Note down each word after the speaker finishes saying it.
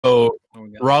So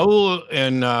Raul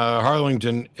in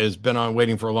Harlingen has been on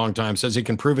waiting for a long time, says he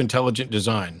can prove intelligent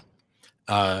design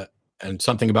and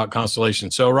something about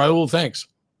constellations. So Raul, thanks.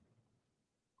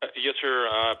 Yes, sir.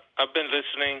 I've been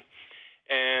listening,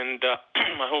 and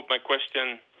I hope my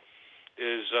question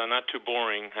is not too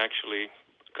boring, actually,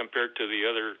 compared to the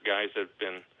other guys that have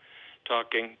been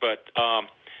talking. But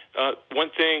one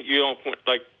thing,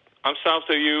 like, I'm south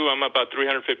of you. I'm about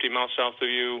 350 miles south of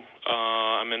you.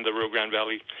 I'm in the Rio Grande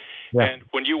Valley. Yeah. And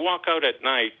when you walk out at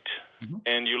night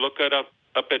and you look up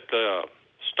at the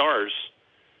stars,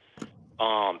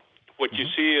 what you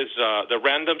see is the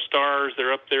random stars.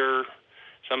 They're up there.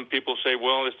 Some people say,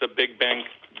 well, it's the Big Bang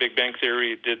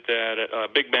Theory did that.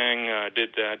 Big Bang did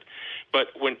that. But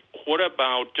what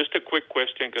about, just a quick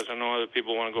question, because I know other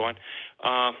people want to go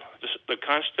on, the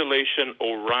constellation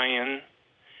Orion,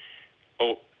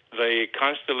 the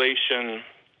constellation,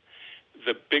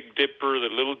 the Big Dipper, the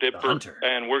Little Dipper,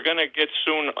 and we're going to get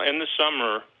soon in the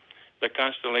summer, the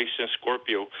constellation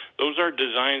Scorpio. Those are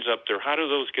designs up there. How do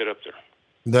those get up there?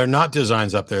 They're not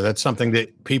designs up there. That's something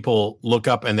that people look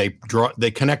up and they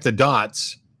connect the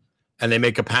dots and they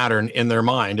make a pattern in their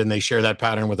mind and they share that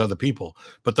pattern with other people.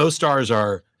 But those stars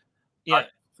are,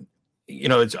 you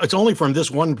know, it's only from this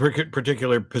one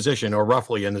particular position or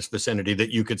roughly in this vicinity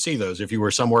that you could see those. If you were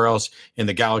somewhere else in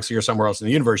the galaxy or somewhere else in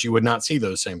the universe, you would not see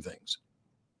those same things.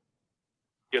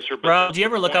 Yes, sir. Raul, do you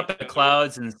ever look up at the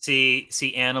clouds and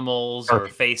see animals or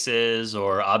faces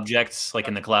or objects like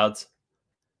in the clouds?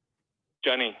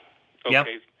 Johnny,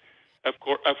 okay,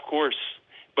 of course.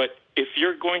 But if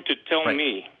you're going to tell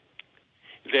me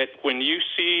that when you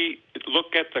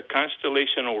look at the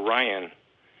constellation Orion,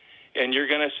 and you're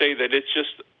going to say that it's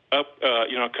just up,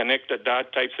 you know, connect the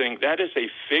dot type thing, that is a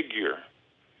figure.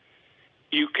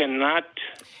 You cannot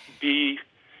be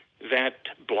that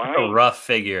blind. A rough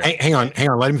figure. Hang on.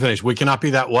 Let him finish. We cannot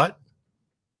be that what?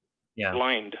 Yeah.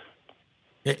 Blind.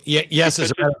 Yes.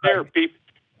 As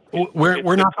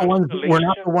we're not the ones. We're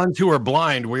not the ones who are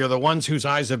blind. We are the ones whose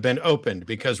eyes have been opened.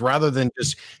 Because rather than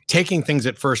just taking things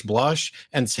at first blush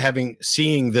and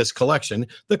seeing this collection,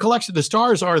 the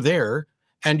stars are there,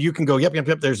 and you can go, yep.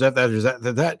 There's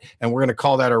that, and we're going to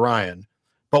call that Orion.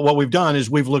 But what we've done is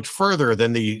we've looked further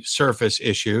than the surface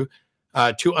issue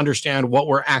to understand what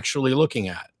we're actually looking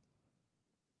at.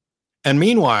 And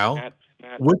meanwhile,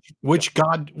 which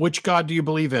God do you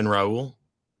believe in, Raul?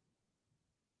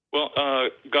 Well,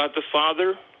 God the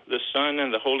Father, the Son,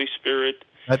 and the Holy Spirit.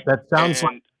 That sounds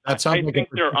like I think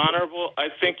they're honorable. I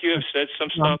think you have said some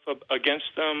stuff against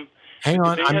them. Hang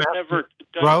on, they have never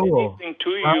done anything to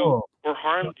you or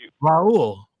harmed you.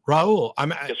 Raul,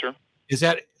 yes, sir. Is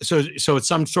that so? It's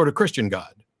some sort of Christian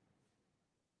God.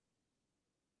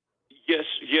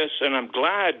 Yes, and I'm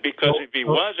glad, because if he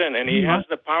wasn't, and he has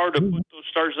the power to put those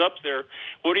stars up there,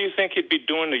 what do you think he'd be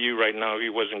doing to you right now if he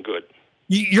wasn't good?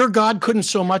 Your God couldn't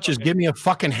so much as give me a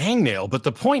fucking hangnail. But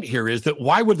the point here is that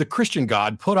why would the Christian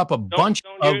God put up a bunch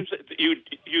of...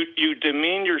 You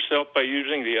demean yourself by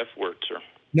using the F word, sir.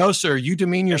 No, sir. You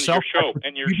demean yourself.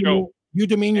 You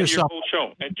demean yourself. Your whole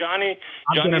show. And Johnny's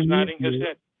nodding his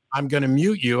head. I'm going to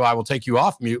mute you. I will take you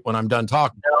off mute when I'm done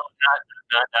talking. No,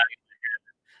 not.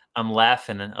 I'm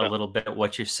laughing a little bit at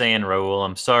what you're saying, Raul.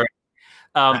 I'm sorry.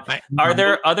 Are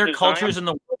there other cultures in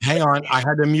the world? Hang on. I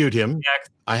had to mute him.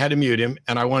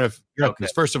 And I want to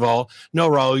first of all, no,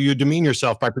 Raul, you demean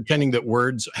yourself by pretending that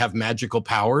words have magical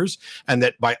powers and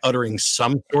that by uttering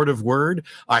some sort of word,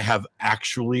 I have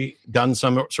actually done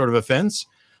some sort of offense.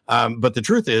 But the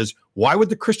truth is, why would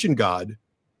the Christian God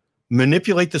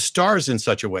manipulate the stars in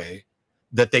such a way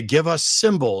that they give us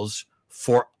symbols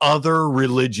for other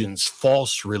religions,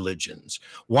 false religions?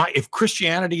 Why, if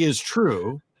Christianity is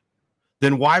true,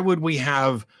 then why would we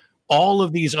have all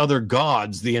of these other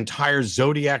gods, the entire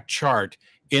zodiac chart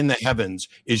in the heavens?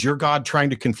 Is your God trying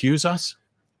to confuse us?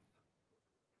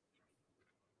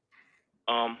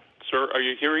 Sir, are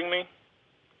you hearing me?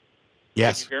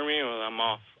 Yes. Can you hear me? Well,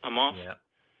 I'm off. Yeah.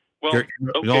 Well,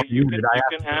 you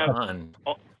can have.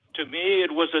 To me,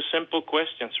 it was a simple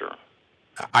question, sir.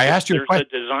 I asked you a question.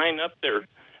 There's a design up there.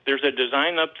 There's a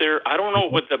design up there. I don't know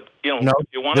what the, no, if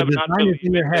you want to not believe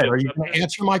in your head. Are you going to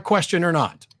answer my question or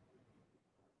not?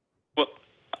 Well,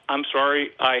 I'm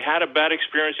sorry. I had a bad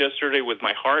experience yesterday with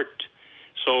my heart,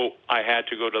 so I had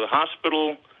to go to the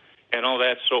hospital and all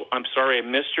that. So I'm sorry I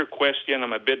missed your question.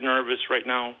 I'm a bit nervous right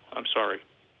now. I'm sorry.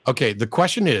 Okay. The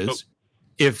question is,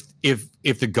 if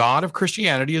the God of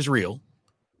Christianity is real,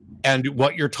 and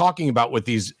what you're talking about with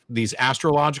these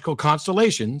astrological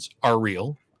constellations are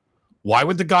real, why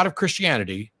would the God of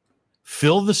Christianity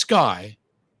fill the sky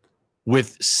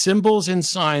with symbols and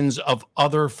signs of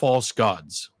other false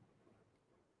gods?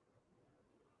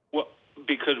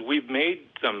 because we've made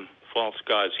them false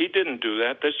gods. He didn't do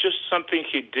that. That's just something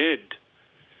he did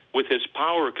with his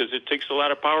power, because it takes a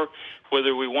lot of power.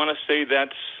 Whether we want to say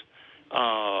that's,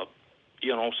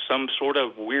 some sort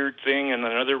of weird thing, and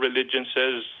another religion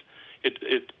says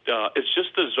it's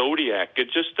just the zodiac.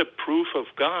 It's just the proof of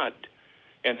God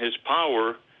and his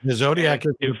power. The zodiac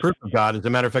is the proof of God. As a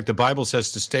matter of fact, the Bible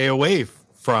says to stay away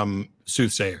from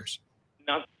soothsayers.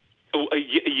 Now,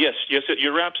 yes,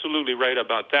 you're absolutely right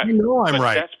about that. I know I'm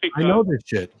right. That's because, I know this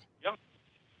shit.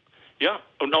 Yeah.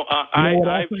 Oh, no,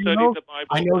 I've studied the Bible.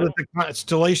 I know that the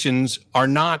constellations are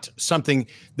not something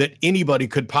that anybody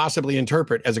could possibly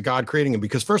interpret as a God creating them,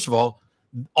 because first of all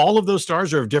of those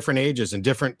stars are of different ages and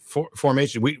different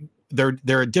formations. They're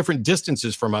at different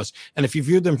distances from us, and if you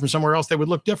viewed them from somewhere else, they would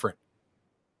look different.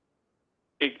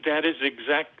 That is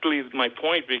exactly my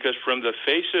point, because from the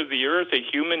face of the earth, a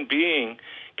human being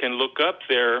can look up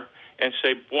there and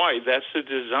say, boy, that's the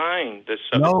design, that's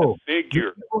a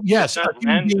figure. Yes,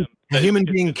 a human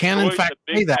being can in fact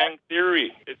say that.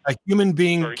 A human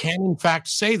being can in fact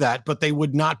say that, but they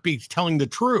would not be telling the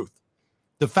truth.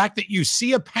 The fact that you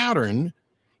see a pattern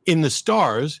in the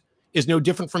stars is no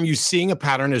different from you seeing a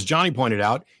pattern, as Johnny pointed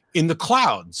out, in the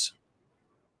clouds.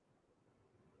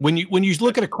 When you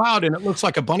look at a cloud and it looks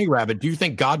like a bunny rabbit, do you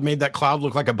think God made that cloud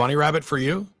look like a bunny rabbit for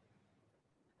you?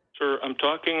 Sir, I'm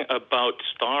talking about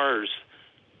stars.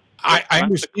 I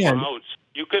understand.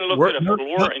 You can look at a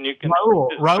floor and you can...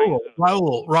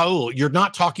 Raul, you're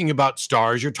not talking about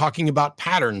stars. You're talking about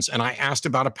patterns. And I asked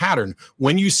about a pattern.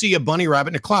 When you see a bunny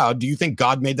rabbit in a cloud, do you think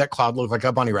God made that cloud look like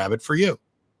a bunny rabbit for you?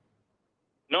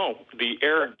 No, the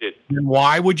air did. Then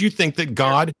why would you think that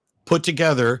God put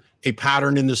together a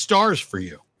pattern in the stars for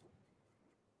you?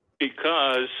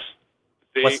 Because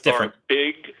they are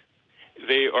big.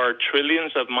 They are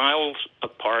trillions of miles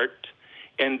apart.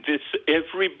 And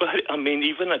everybody, I mean,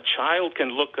 even a child can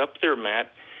look up there,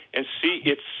 Matt, and see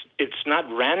it's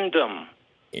not random.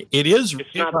 It is.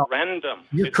 It's not random.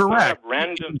 You're correct. Not a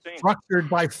random thing. Structured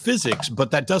by physics,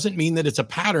 but that doesn't mean that it's a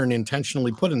pattern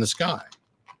intentionally put in the sky.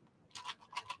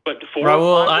 But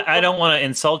Raul, I don't want to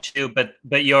insult you,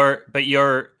 but your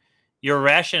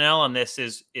rationale on this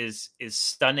is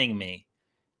stunning me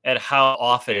at how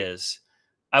off it is.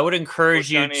 I would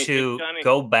encourage you to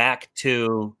go back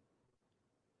to.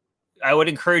 I would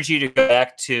encourage you to go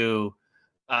back to,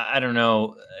 I don't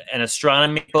know, an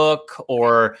astronomy book,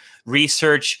 or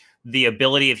research the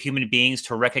ability of human beings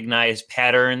to recognize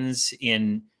patterns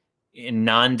in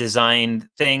non-designed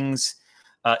things.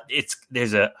 I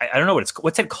don't know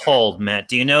what's it called, Matt?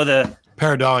 Do you know the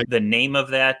pareidolia? The name of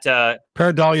that?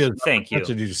 Pareidolia. Thank you.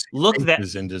 Look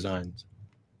that in designs.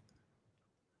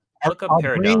 Look up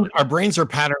pareidolia. Our brains are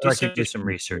pattern recognition. Do some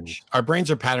research. Our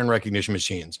brains are pattern recognition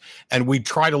machines, and we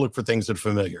try to look for things that are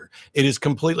familiar. It is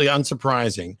completely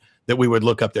unsurprising that we would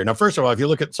look up there. Now, first of all, if you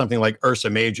look at something like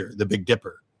Ursa Major, the Big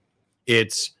Dipper,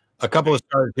 it's a couple of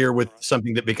stars here with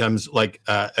something that becomes like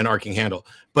an arcing handle.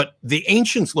 But the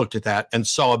ancients looked at that and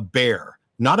saw a bear,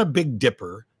 not a Big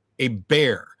Dipper, a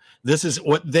bear. This is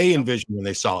what they envisioned when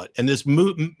they saw it. And this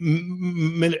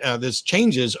this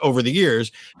changes over the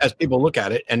years as people look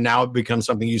at it, and now it becomes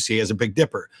something you see as a Big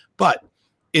Dipper. But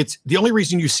it's the only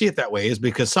reason you see it that way is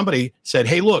because somebody said,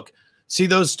 hey, look, see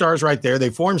those stars right there? They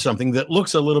form something that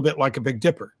looks a little bit like a Big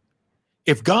Dipper.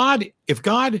 If God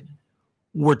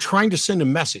were trying to send a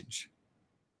message,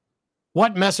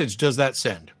 what message does that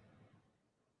send?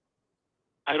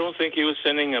 I don't think he was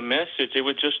sending a message. It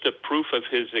was just a proof of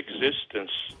his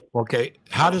existence. Okay.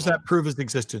 How does that prove his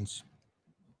existence?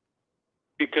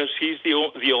 Because he's the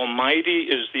Almighty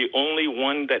is the only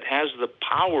one that has the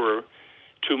power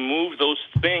to move those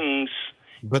things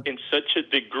in such a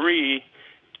degree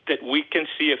that we can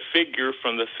see a figure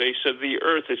from the face of the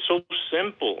earth. It's so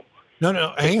simple.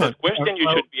 No, hang on. The question you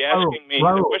should be asking me.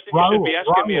 The question you should be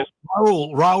asking me is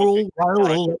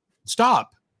Raul,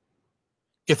 stop.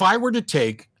 If I were to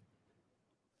take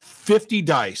 50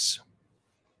 dice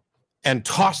and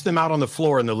toss them out on the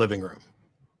floor in the living room,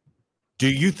 do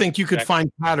you think you could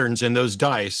find patterns in those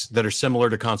dice that are similar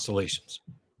to constellations?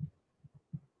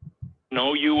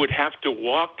 No, you would have to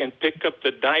walk and pick up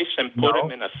the dice and put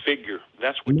them in a figure.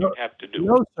 That's what you have to do.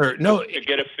 No, sir. No, to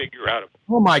get a figure out of it.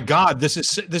 Oh my God,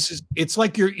 it's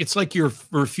like you're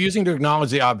refusing to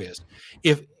acknowledge the obvious.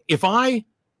 If I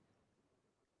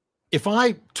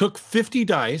took 50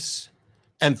 dice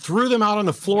and threw them out on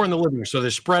the floor in the living room, so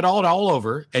they're spread all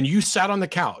over, and you sat on the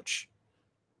couch,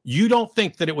 you don't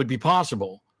think that it would be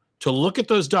possible to look at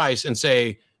those dice and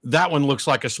say, that one looks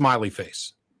like a smiley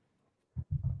face?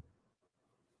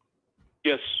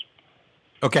 Yes.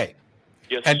 Okay.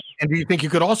 Yes. And do you think you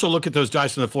could also look at those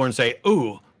dice on the floor and say,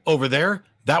 ooh, over there,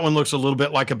 that one looks a little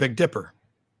bit like a Big Dipper.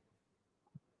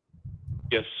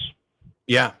 Yes.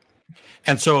 Yeah.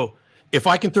 And so if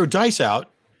I can throw dice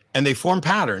out and they form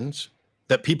patterns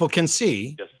that people can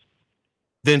see, yes,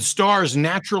 then stars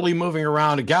naturally moving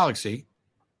around a galaxy,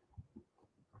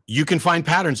 you can find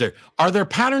patterns there. Are there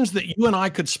patterns that you and I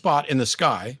could spot in the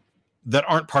sky that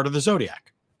aren't part of the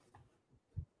zodiac?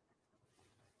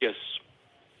 Yes.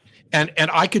 And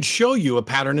I could show you a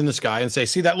pattern in the sky and say,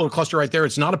 see that little cluster right there?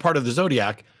 It's not a part of the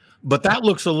zodiac, but that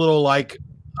looks a little like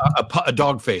a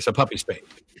dog face, a puppy's face.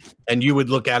 And you would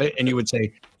look at it and you would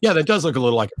say, yeah, that does look a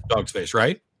little like a dog's face,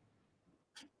 right?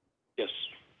 Yes.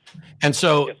 And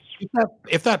so yes.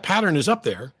 if that pattern is up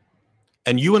there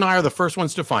and you and I are the first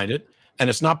ones to find it and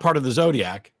it's not part of the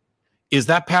zodiac, is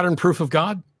that pattern proof of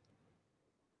God?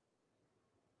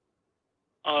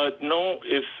 No,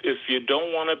 if you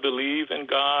don't want to believe in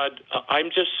God, I'm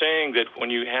just saying that when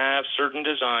you have certain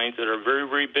designs that are very,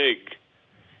 very big,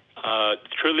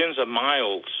 trillions of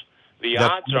miles, the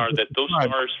odds are that those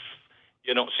stars,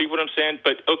 you know, see what I'm saying?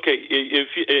 But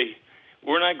okay,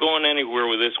 we're not going anywhere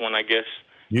with this one, I guess.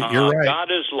 You're right. God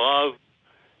is love.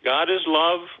 God is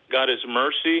love. God is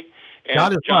mercy. And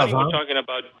God is Johnny love, was talking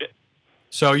about.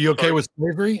 So are you okay with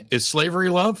slavery? Is slavery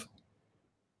love?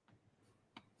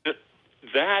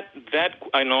 That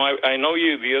I know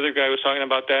you. The other guy was talking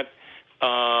about that.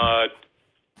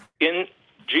 In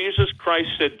Jesus Christ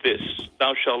said this: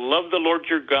 "Thou shalt love the Lord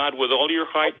your God with all your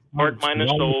heart, mind, and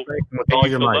soul. And you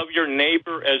shall love your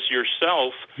neighbor as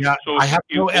yourself." Yeah, so I have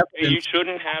you, no evidence. You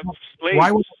shouldn't have slaves.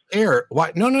 Why would I care?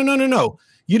 Why? No.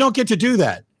 You don't get to do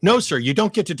that. No, sir. You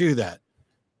don't get to do that.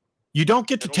 You don't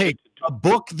get to take a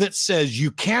book that says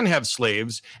you can have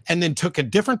slaves and then took a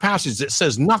different passage that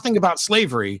says nothing about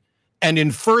slavery and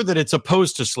infer that it's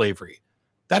opposed to slavery.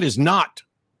 That is not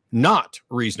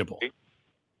reasonable.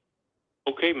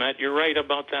 Okay, Matt, you're right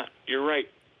about that. You're right.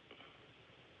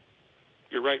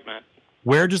 You're right, Matt.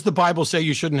 Where does the Bible say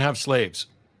you shouldn't have slaves?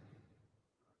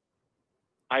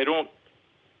 I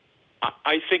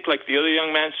think, like the other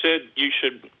young man said, you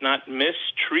should not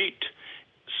mistreat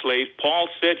slaves. Paul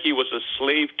said he was a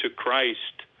slave to Christ.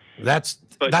 That's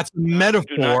a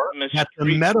metaphor. That's a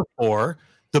metaphor.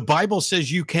 The Bible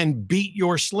says you can beat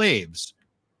your slaves.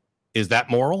 Is that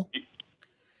moral?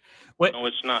 What? No,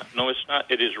 it's not. No, it's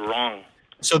not. It is wrong.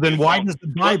 So then why does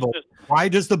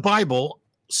the Bible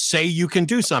say you can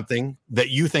do something that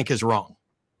you think is wrong?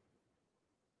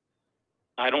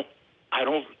 I don't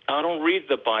read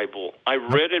the Bible. I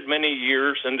read it many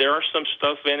years, and there are some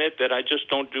stuff in it that I just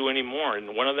don't do anymore.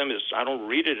 And one of them is I don't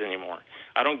read it anymore.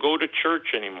 I don't go to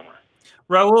church anymore.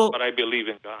 Raul, but I believe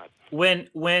in God.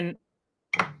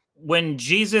 When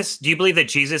Jesus, do you believe that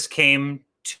Jesus came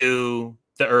to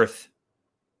the earth?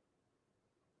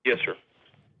 Yes, sir.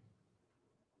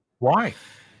 Why?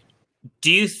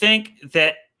 Do you think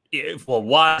that, well,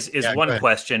 why is one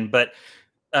question, but,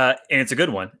 and it's a good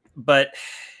one, but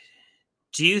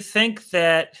do you think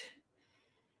that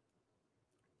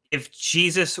if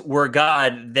Jesus were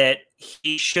God, that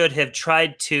he should have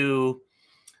tried to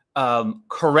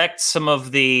correct some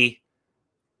of the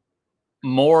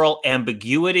moral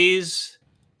ambiguities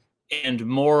and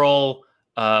moral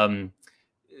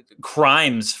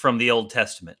crimes from the Old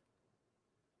Testament?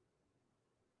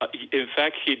 In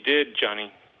fact, he did,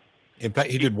 Johnny. In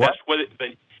fact, he did what?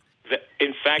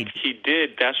 In fact, he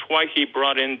did. That's why he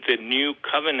brought in the new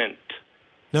covenant.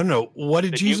 No. What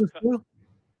did Jesus do?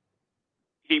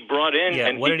 He brought in,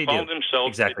 and he called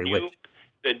himself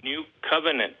the new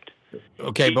covenant.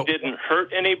 Okay, he didn't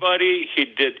hurt anybody. He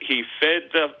fed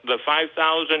the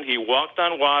 5,000. He walked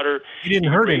on water. He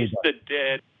didn't hurt anybody. The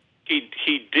dead.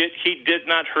 He did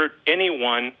not hurt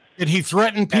anyone. Did he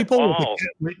threaten people?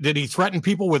 Did he threaten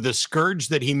people with the scourge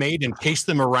that he made and chase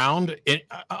them around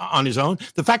on his own?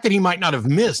 The fact that he might not have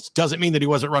missed doesn't mean that he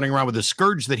wasn't running around with the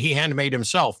scourge that he handmade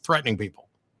himself, threatening people.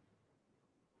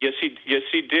 Yes,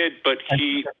 he did. But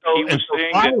he was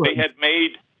saying that they had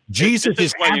made. Jesus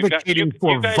is advocating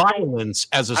for violence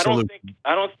as a solution.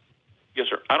 Yes,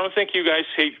 sir. I don't think you guys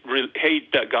hate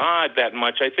God that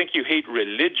much. I think you hate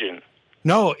religion.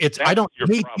 No, I don't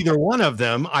hate either one of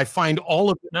them. I find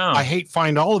all of it. No. I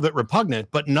find all of it repugnant,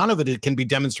 but none of it can be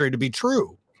demonstrated to be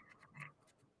true.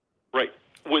 Right.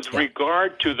 With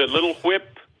regard to the little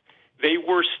whip, they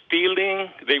were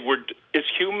stealing. It's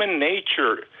human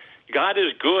nature. God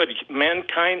is good.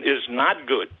 Mankind is not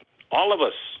good. All of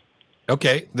us.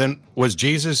 Okay, then was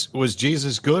Jesus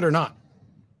good or not?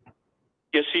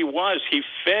 Yes, he was. He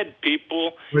fed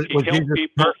people. He helped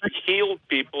people. He healed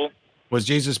people. Was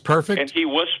Jesus perfect? And he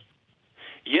was.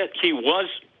 Yet he was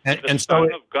the Son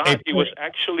of God. He was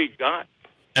actually God.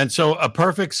 And so a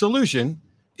perfect solution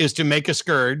is to make a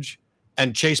scourge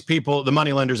and chase people, the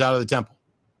moneylenders, out of the temple.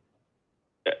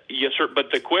 Yes, sir. But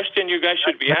the question you guys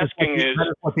should be asking is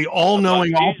what the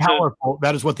all-knowing, all-powerful.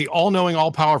 That is what the all-knowing,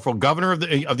 all-powerful governor of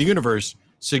the universe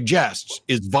suggests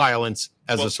is violence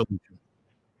as a solution.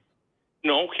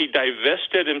 No, he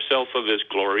divested himself of his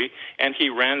glory and he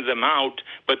ran them out.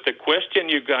 But the question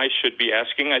you guys should be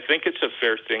asking, I think it's a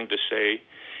fair thing to say,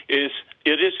 is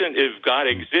it isn't if God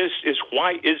exists, is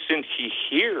why isn't he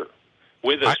here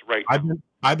with us right now?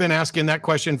 I've been asking that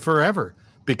question forever,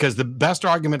 because the best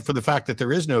argument for the fact that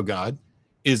there is no God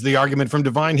is the argument from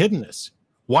divine hiddenness.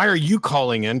 Why are you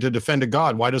calling in to defend a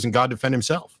God? Why doesn't God defend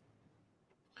himself?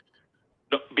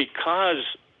 No, because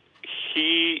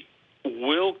he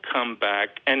will come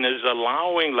back and is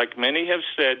allowing, like many have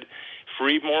said,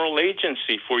 free moral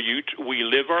agency for you. We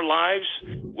live our lives.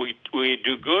 We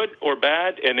do good or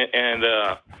bad, and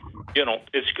you know,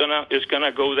 it's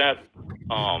gonna go that.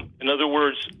 In other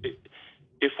words,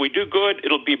 if we do good,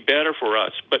 it'll be better for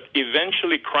us. But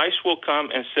eventually, Christ will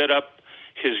come and set up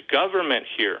his government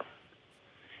here,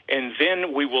 and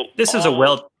then we will. This is a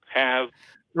Raul.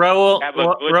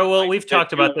 We've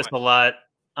talked about this a lot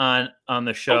on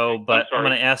the show, okay, but I'm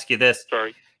going to ask you this.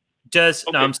 Sorry. No,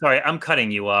 I'm sorry. I'm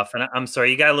cutting you off, and I'm sorry.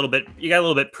 You got a little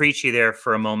bit preachy there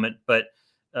for a moment, but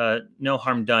no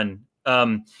harm done.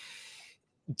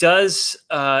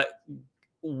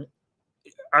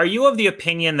 Are you of the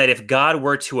opinion that if God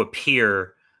were to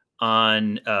appear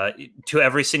to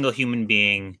every single human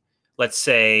being, let's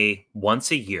say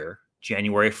once a year,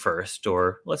 January 1st,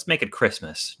 or let's make it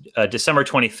Christmas, December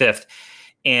 25th,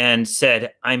 and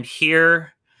said, "I'm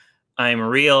here, I'm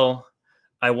real,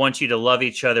 I want you to love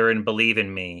each other and believe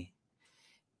in me,"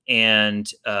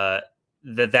 and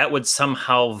that would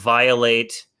somehow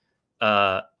violate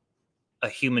a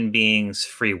human being's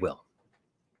free will?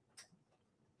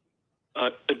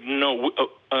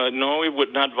 No, it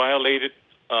would not violate it.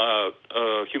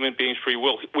 Human beings' free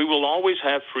will. We will always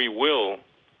have free will.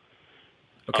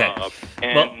 Okay.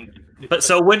 But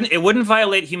so it wouldn't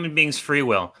violate human beings' free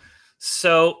will.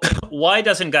 So why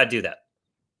doesn't God do that?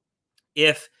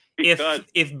 If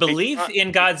belief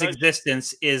in God's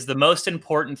existence is the most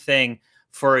important thing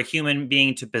for a human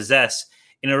being to possess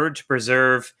in order to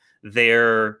preserve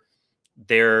their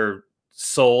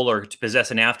soul or to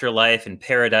possess an afterlife and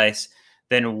paradise,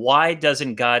 then why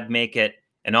doesn't God make it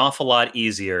an awful lot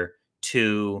easier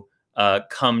to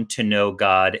come to know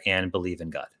God and believe in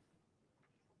God?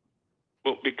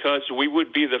 Well, because we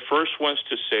would be the first ones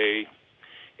to say,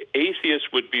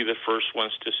 atheists would be the first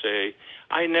ones to say,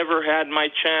 I never had my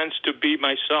chance to be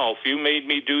myself. You made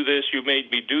me do this. You made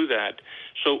me do that.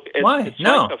 So why? It's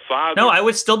like a father. No, I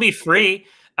would still be free.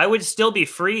 I would still be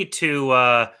free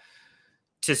to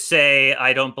say,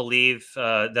 I don't believe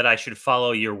that I should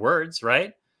follow your words,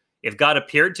 right? If God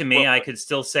appeared to me, I could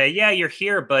still say, yeah, you're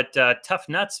here, but tough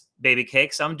nuts, baby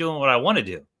cakes. I'm doing what I want to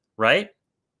do, right?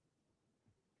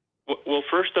 Well,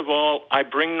 first of all, I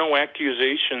bring no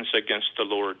accusations against the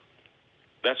Lord.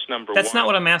 That's number one. That's not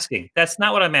what I'm asking. That's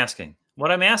not what I'm asking. What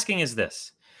I'm asking is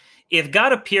this. If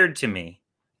God appeared to me,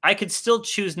 I could still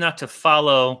choose not to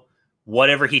follow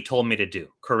whatever he told me to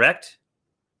do, correct?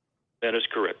 That is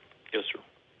correct. Yes, sir.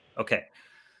 Okay.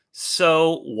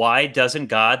 So why doesn't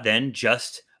God then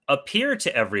just appear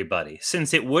to everybody?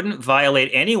 Since it wouldn't violate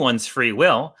anyone's free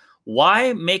will,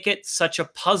 why make it such a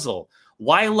puzzle?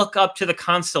 Why look up to the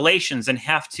constellations and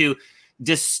have to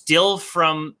distill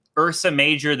from Ursa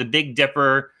Major, the Big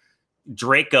Dipper,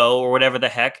 Draco, or whatever the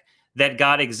heck, that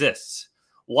God exists?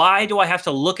 Why do I have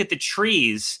to look at the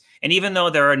trees? And even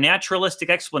though there are naturalistic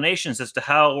explanations as to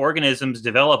how organisms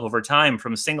develop over time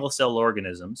from single-cell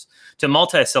organisms to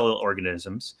multicellular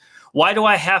organisms, why do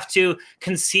I have to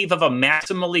conceive of a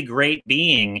maximally great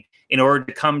being in order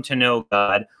to come to know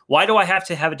God? Why do I have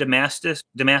to have a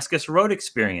Damascus Road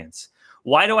experience?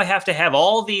 Why do I have to have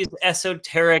all these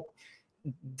esoteric,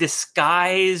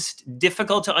 disguised,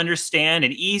 difficult to understand,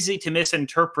 and easy to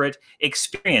misinterpret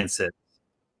experiences?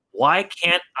 Why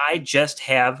can't I just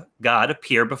have God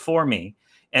appear before me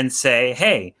and say,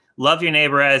 hey, love your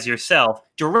neighbor as yourself,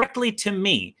 directly to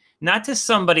me, not to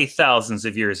somebody thousands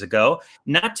of years ago,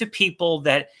 not to people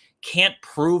that can't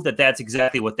prove that that's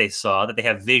exactly what they saw, that they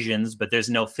have visions, but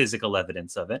there's no physical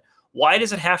evidence of it? Why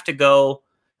does it have to go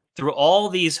through all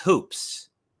these hoops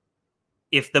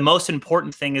if the most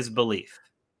important thing is belief?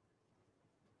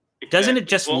 Doesn't it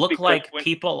just look like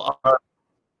people are...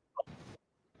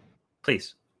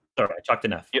 Please. Sorry, I talked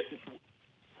enough.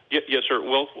 Yes, sir.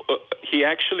 Well, he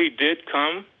actually did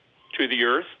come to the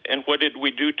earth, and what did we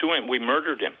do to him? We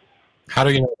murdered him. How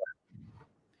do you know that?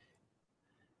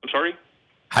 I'm sorry?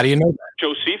 How do you know that?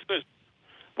 Josephus.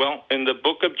 Well, in the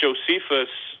book of Josephus,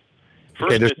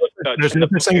 okay, there's no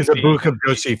such thing as a book of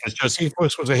Josephus.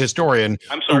 Josephus was a historian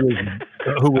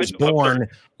who was born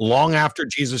long after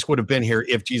Jesus would have been here,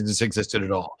 if Jesus existed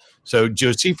at all. So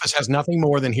Josephus has nothing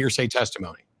more than hearsay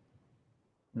testimony.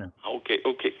 No. Okay.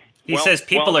 He says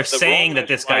people are saying that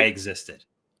this guy existed.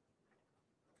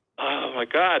 Oh my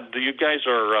God, you guys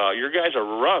are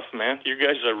rough, man. You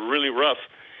guys are really rough.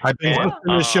 I've been listening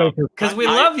to the show because we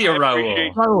love you,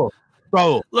 Raul.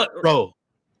 Raul.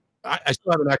 I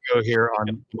still have an echo here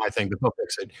on my thing, but they'll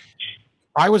fix it.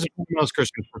 I was a fundamentalist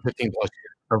Christian for 15 plus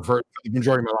years, or for the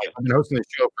majority of my life. I've been hosting this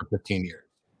show for 15 years.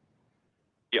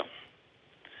 Yeah.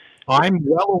 I'm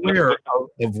well aware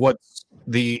of what's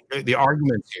the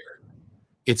arguments here.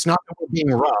 It's not that we're being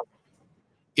rough.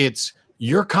 It's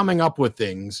you're coming up with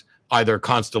things, either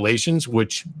constellations,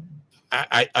 which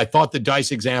I thought the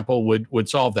dice example would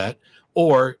solve that,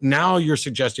 or now you're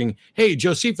suggesting, hey,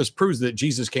 Josephus proves that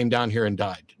Jesus came down here and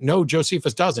died. No,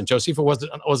 Josephus doesn't. Josephus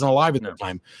wasn't alive at the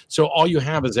time. So all you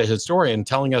have is a historian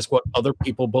telling us what other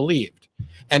people believed.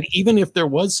 And even if there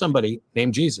was somebody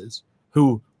named Jesus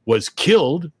who was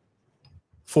killed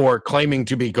for claiming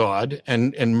to be God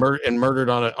and murdered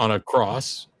on a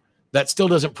cross, that still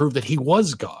doesn't prove that he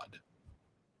was God.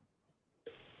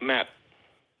 Matt,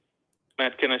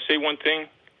 can I say one thing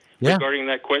regarding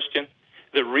that question?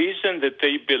 The reason that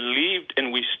they believed,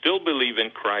 and we still believe in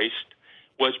Christ,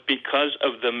 was because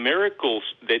of the miracles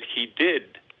that he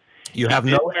did. You have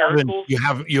no evidence.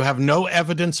 You have no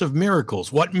evidence of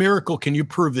miracles. What miracle can you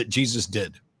prove that Jesus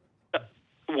did?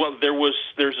 Well,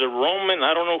 there's a Roman,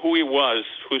 I don't know who he was,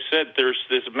 who said there's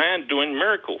this man doing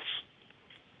miracles.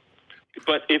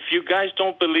 But if you guys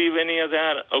don't believe any of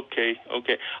that, okay.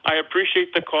 I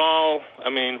appreciate the call. I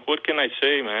mean, what can I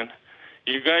say, man?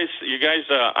 You guys.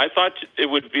 I thought it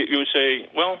would be. You would say,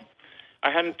 well, I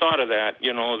hadn't thought of that.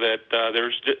 You know that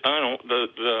there's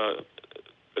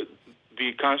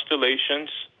the constellations,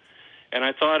 and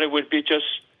I thought it would be just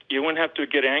you wouldn't have to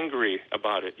get angry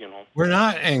about it. You know, we're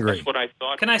not angry. That's what I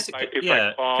thought. Can I say?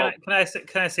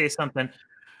 Can I say something?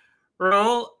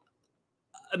 Raul,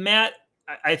 Matt,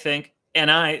 I think,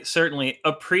 and I certainly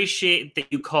appreciate that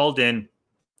you called in,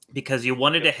 because you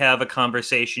wanted to have a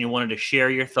conversation. You wanted to share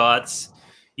your thoughts.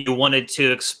 You wanted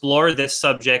to explore this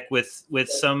subject with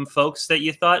some folks that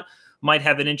you thought might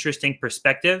have an interesting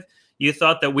perspective. You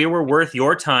thought that we were worth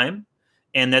your time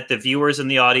and that the viewers in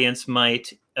the audience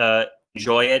might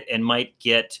enjoy it and might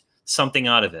get something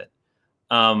out of it.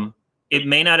 It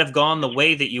may not have gone the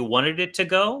way that you wanted it to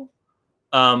go.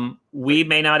 We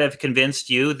may not have convinced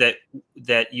you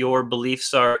that your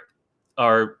beliefs are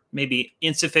maybe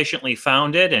insufficiently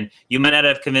founded, and you might not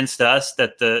have convinced us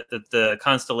that the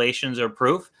constellations are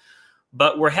proof,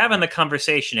 but we're having the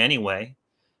conversation anyway.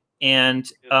 And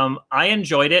I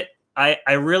enjoyed it.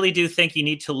 I really do think you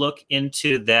need to look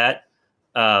into that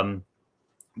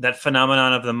that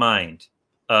phenomenon of the mind,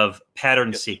 of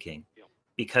pattern seeking,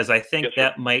 because I think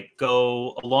that might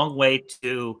go a long way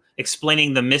to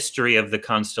explaining the mystery of the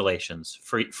constellations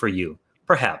for you,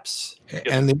 perhaps.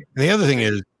 And the other thing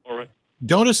is,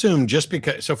 don't assume just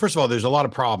because. So first of all, there's a lot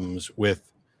of problems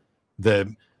with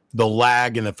the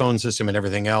lag in the phone system and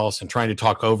everything else, and trying to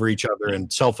talk over each other.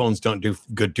 And cell phones don't do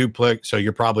good duplex. So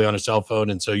you're probably on a cell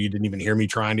phone, and so you didn't even hear me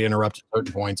trying to interrupt at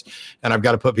certain points. And I've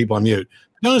got to put people on mute.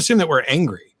 Don't assume that we're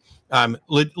angry.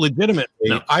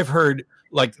 Legitimately, I've heard,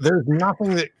 like, there's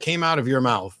nothing that came out of your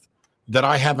mouth that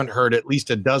I haven't heard at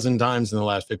least a dozen times in the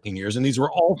last 15 years. And these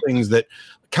were all things that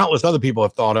countless other people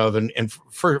have thought of and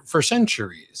for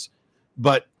centuries.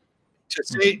 But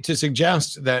to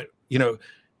suggest that, you know,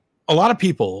 a lot of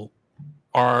people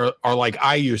are like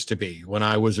I used to be when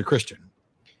I was a Christian.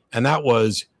 And that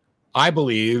was, I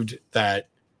believed that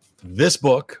this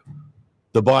book,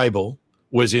 the Bible,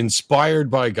 was inspired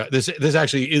by God. This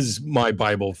actually is my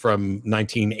Bible from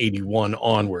 1981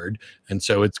 onward. And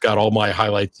so it's got all my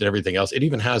highlights and everything else. It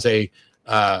even has a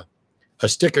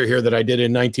sticker here that I did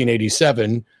in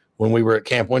 1987 when we were at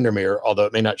Camp Windermere, although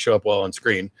it may not show up well on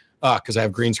screen because I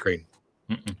have green screen.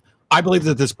 I believe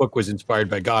that this book was inspired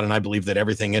by God, and I believe that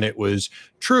everything in it was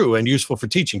true and useful for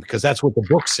teaching, because that's what the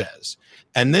book says.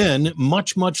 And then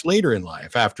much, much later in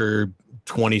life, after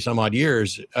 20 some odd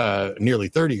years, nearly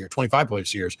 30 or 25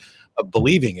 plus years of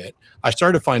believing it, I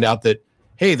started to find out that,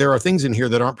 hey, there are things in here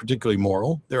that aren't particularly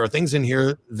moral. There are things in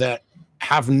here that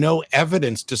have no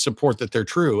evidence to support that they're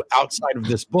true outside of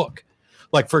this book.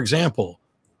 Like, for example,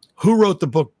 who wrote the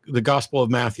book, the Gospel of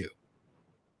Matthew?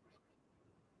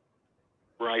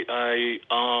 Right.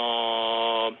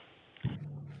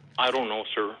 I don't know,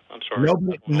 sir. I'm sorry.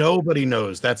 Nobody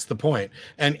knows. That's the point.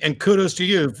 And kudos to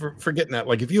you for getting that.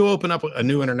 Like if you open up a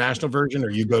new international version,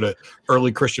 or you go to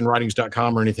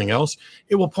earlychristianwritings.com or anything else,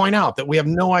 it will point out that we have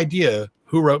no idea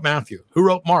who wrote Matthew, who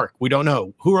wrote Mark. We don't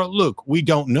know. Who wrote Luke? We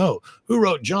don't know. Who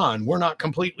wrote John? We're not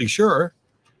completely sure.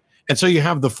 And so you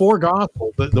have the four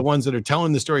gospels, the ones that are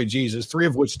telling the story of Jesus, three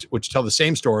of which tell the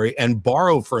same story and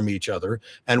borrow from each other,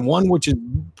 and one which is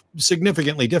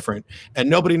significantly different. And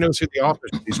nobody knows who the authors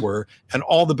of these were. And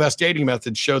all the best dating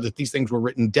methods show that these things were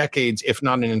written decades, if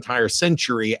not an entire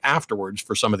century afterwards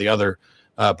for some of the other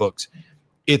books.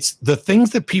 It's the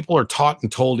things that people are taught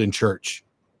and told in church,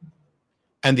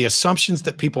 and the assumptions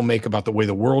that people make about the way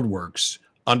the world works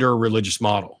under a religious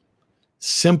model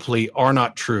simply are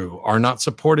not true, are not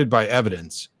supported by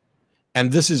evidence.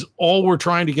 And this is all we're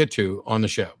trying to get to on the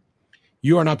show.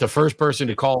 You are not the first person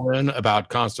to call in about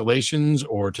constellations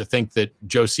or to think that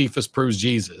Josephus proves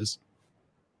Jesus.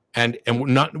 And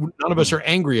none of us are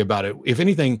angry about it. If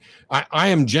anything, I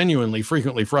am genuinely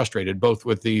frequently frustrated, both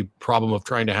with the problem of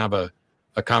trying to have a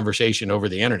conversation over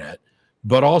the internet,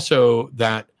 but also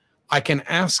that I can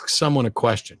ask someone a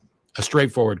question, a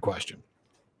straightforward question,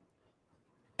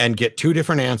 and get two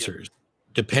different answers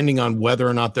depending on whether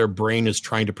or not their brain is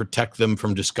trying to protect them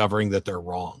from discovering that they're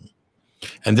wrong.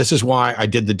 And this is why I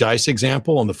did the dice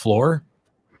example on the floor,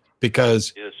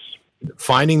 because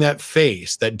finding that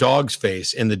face, that dog's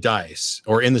face in the dice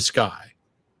or in the sky,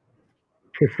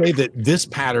 to say that this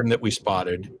pattern that we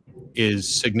spotted is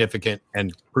significant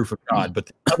and proof of God, but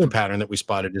the other pattern that we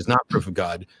spotted is not proof of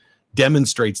God,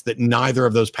 demonstrates that neither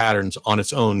of those patterns on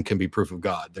its own can be proof of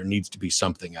God. There needs to be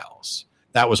something else.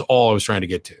 That was all I was trying to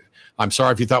get to. I'm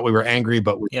sorry if you thought we were angry,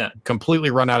 but we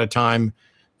completely run out of time,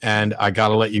 and I got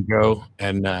to let you go.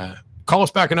 And call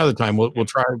us back another time. We'll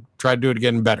try to do it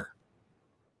again better.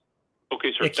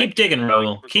 Okay, sir. Yeah, keep digging,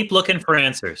 Raul. Keep looking for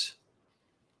answers.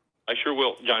 I sure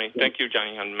will, Johnny. Thank you,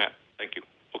 Johnny and Matt. Thank you.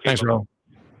 Okay. Thanks, Raul.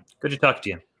 Good to talk to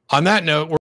you. On that note,